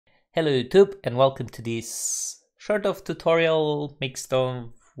Hello YouTube and welcome to this sort of tutorial mixed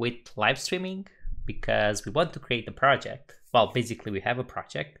on with live streaming because we want to create a project. Well, basically we have a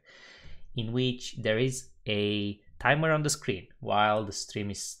project in which there is a timer on the screen while the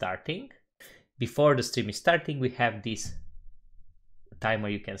stream is starting. Before the stream is starting, we have this timer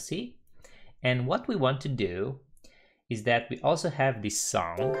you can see. And what we want to do is that we also have this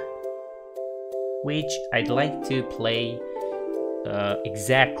song which I'd like to play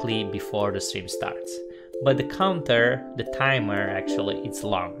exactly before the stream starts, but the timer actually it's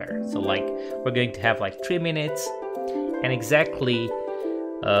longer, so like we're going to have like 3 minutes, and exactly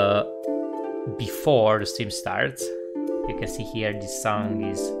before the stream starts, you can see here this song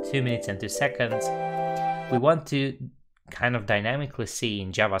is 2 minutes and 2 seconds. We want to kind of dynamically see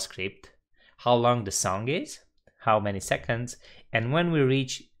in JavaScript how long the song is, how many seconds, and when we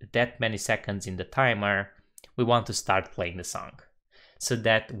reach that many seconds in the timer, we want to start playing the song, so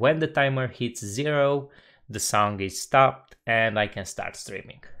that when the timer hits 0, the song is stopped and I can start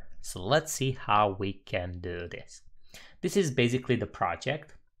streaming. So let's see how we can do this. This is basically the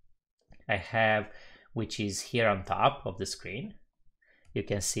project I have, which is here on top of the screen. You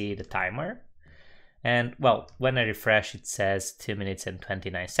can see the timer. And well, when I refresh, it says 2 minutes and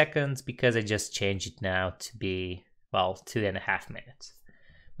 29 seconds because I just changed it now to be, well, 2.5 minutes.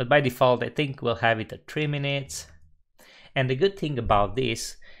 But by default, I think we'll have it at 3 minutes. And the good thing about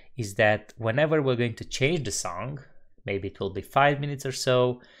this is that whenever we're going to change the song, maybe it will be 5 minutes or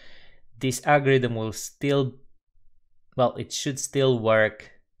so, this algorithm will still, well, it should still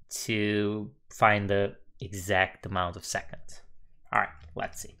work to find the exact amount of seconds. All right,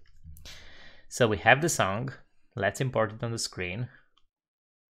 let's see. So we have the song. Let's import it on the screen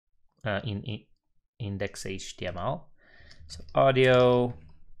in index.html. So audio,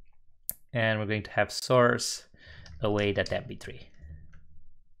 and we're going to have source away.mp3.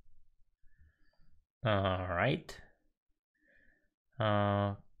 All right.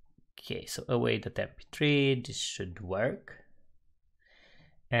 Okay, so away.mp3, this should work.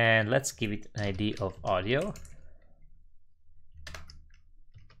 And let's give it an ID of audio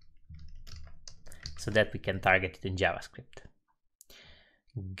so that we can target it in JavaScript.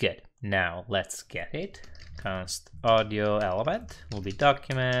 Good. Now let's get it. Const audio element will be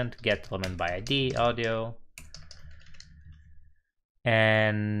document, get element by ID, audio.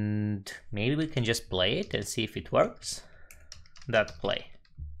 And maybe we can just play it and see if it works. Dot play.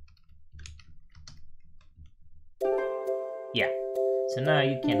 Yeah. So now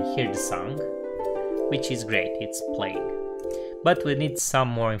you can hear the song, which is great. It's playing. But we need some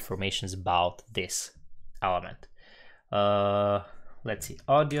more information about this element. Let's see.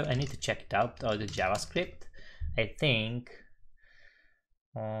 Audio. I need to check it out. Audio JavaScript. I think.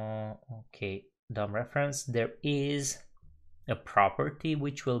 Okay. DOM reference. There is a property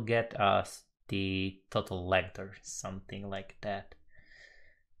which will get us the total length or something like that.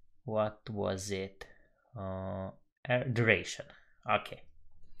 What was it? Duration. Okay.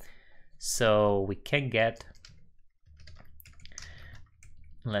 So we can get,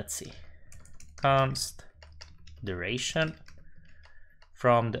 let's see, const duration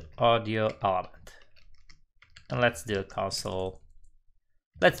from the audio element. And let's do a console.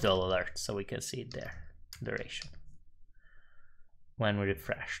 Let's do an alert so we can see it there. Duration. When we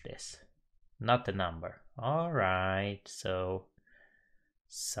refresh this, not the number. All right, so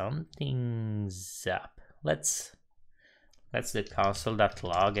something's up. Let's do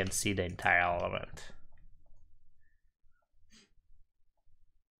console.log and see the entire element.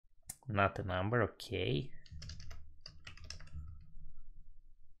 Not the number, okay.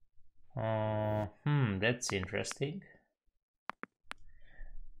 That's interesting.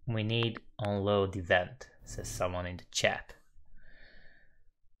 We need onload event, says someone in the chat.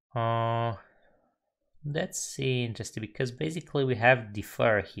 That's interesting because basically we have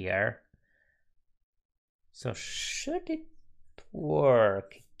defer here. So should it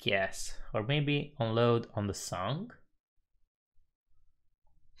work? Yes. Or maybe unload on the song.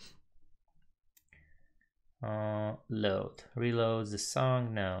 Load. Reloads the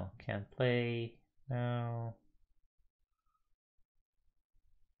song. No. Can't play. No.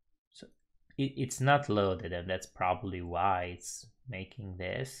 So it's not loaded, and that's probably why it's making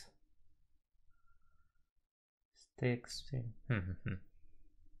this. Sticks.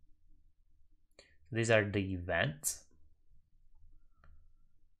 These are the events.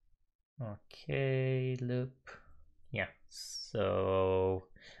 Okay, loop. Yeah, so,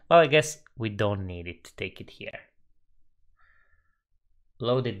 well, I guess we don't need it to take it here.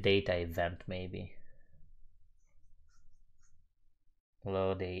 Loaded data event, maybe.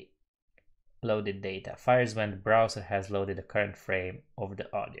 Load a loaded data. Fires when the browser has loaded the current frame of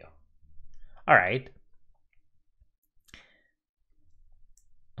the audio. All right.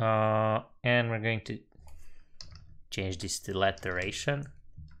 And we're going to change this to let duration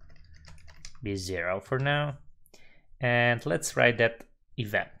be 0 for now. And let's write that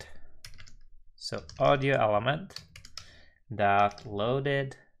event. So audio element dot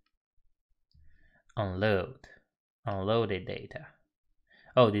loaded unloaded data.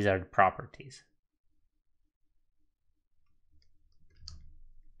 Oh, these are the properties.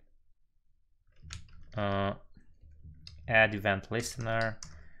 Add event listener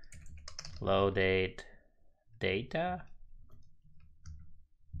loaded data.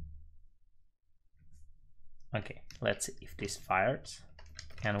 Okay, let's see if this fires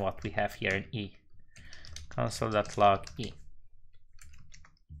and what we have here in E. Console.log E.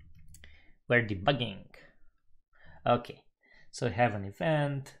 We're debugging. Okay, so we have an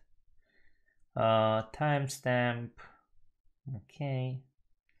event, timestamp. Okay,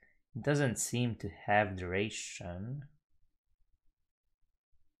 it doesn't seem to have duration.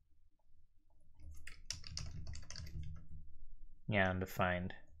 Yeah,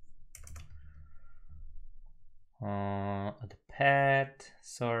 undefined. The path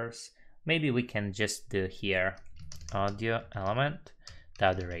source. Maybe we can just do here audio element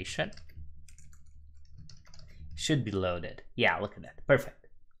dot duration. Should be loaded. Yeah, look at that. Perfect.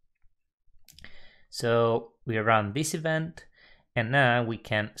 So we run this event and now we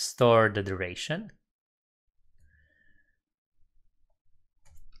can store the duration.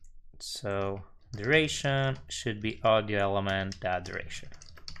 So duration should be audio element dot duration,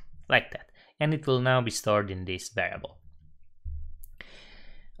 like that. And it will now be stored in this variable.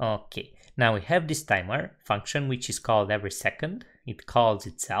 Okay, now we have this timer function which is called every second. It calls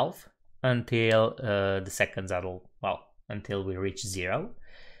itself until the seconds are, well, until we reach 0.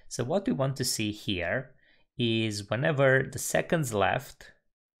 So what we want to see here is whenever the seconds left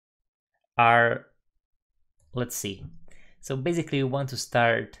are, let's see. So basically we want to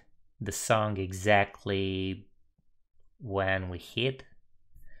start the song exactly when we hit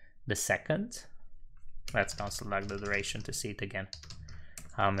the seconds. Let's console.log the duration to see it again.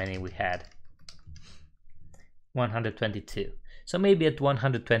 How many we had? 122. So maybe at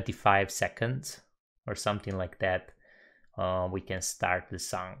 125 seconds or something like that, we can start the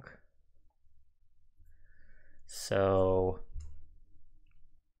song. So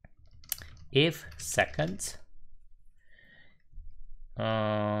if seconds,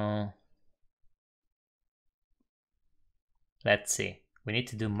 let's see, we need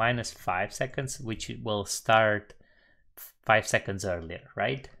to do -5 seconds, which will start 5 seconds earlier,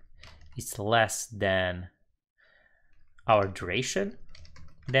 right? It's less than our duration.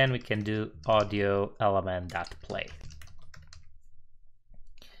 Then we can do audio element.play.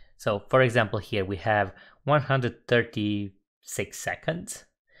 So for example, here we have 136 seconds.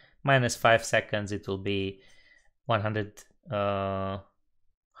 -5 seconds, it will be 100, how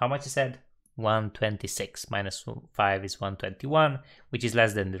much is said? 126. -5 is 121, which is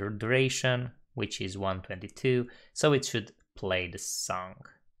less than the duration, which is 122. So it should play the song.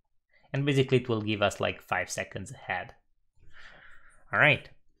 And basically it will give us like 5 seconds ahead. All right.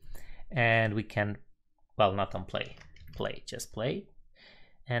 And we can, well, not on play, just play.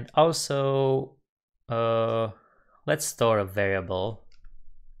 And also, let's store a variable,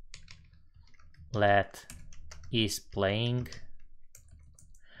 let is playing,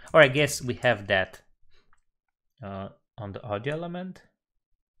 or I guess we have that on the audio element.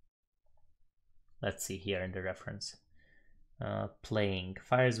 Let's see here in the reference. Playing,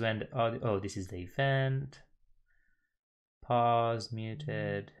 fires when the audio, oh, this is the event. Pause,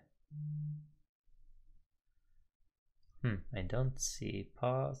 muted. I don't see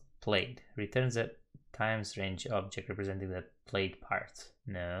pause. Played, returns a times range object representing the played part.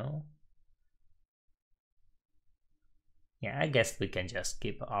 No. Yeah, I guess we can just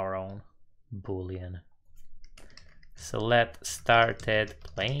keep our own boolean. So let started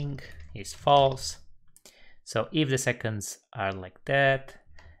playing is false. So if the seconds are like that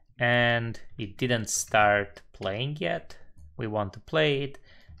and it didn't start playing yet, we want to play it,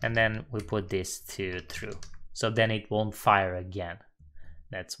 and then we put this to true. So then it won't fire again.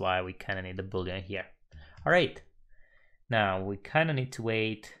 That's why we kind of need the boolean here. All right, now we kind of need to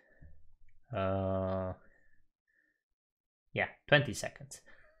wait, yeah, 20 seconds.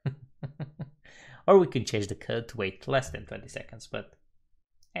 Or we can change the code to wait less than 20 seconds, but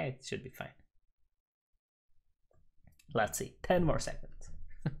it should be fine. Let's see, 10 more seconds.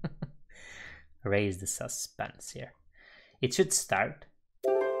 Raise the suspense here. It should start.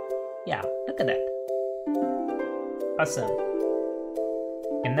 Yeah, look at that. Awesome.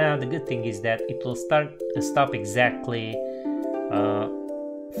 And now the good thing is that it will stop exactly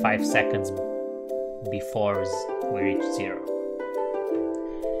 5 seconds before we reach 0.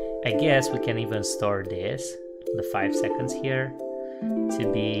 I guess we can even store this, the 5 seconds here,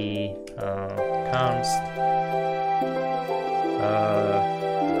 to be const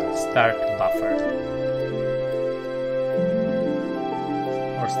start buffer,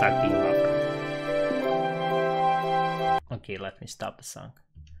 or start being buffer. Okay, let me stop the song.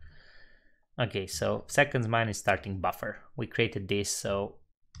 Okay, so seconds minus starting buffer. We created this, so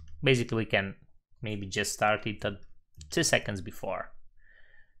basically we can maybe just start it at 2 seconds before.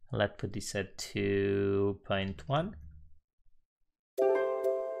 Let's put this at 2.1.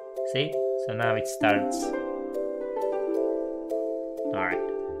 See? So now it starts. Alright,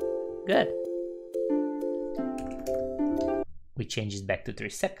 good. We change it back to 3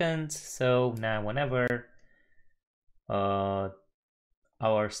 seconds. So now whenever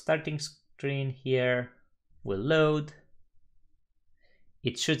our starting screen here will load,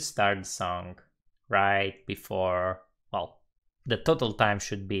 it should start the song right before, well, the total time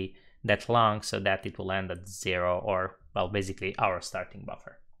should be that long so that it will end at 0, or, well, basically our starting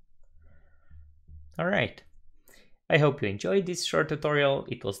buffer. Alright, I hope you enjoyed this short tutorial.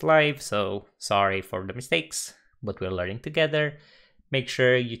 It was live, so sorry for the mistakes, but we're learning together. Make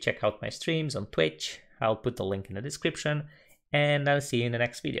sure you check out my streams on Twitch. I'll put the link in the description, and I'll see you in the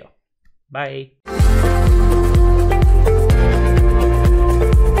next video. Bye!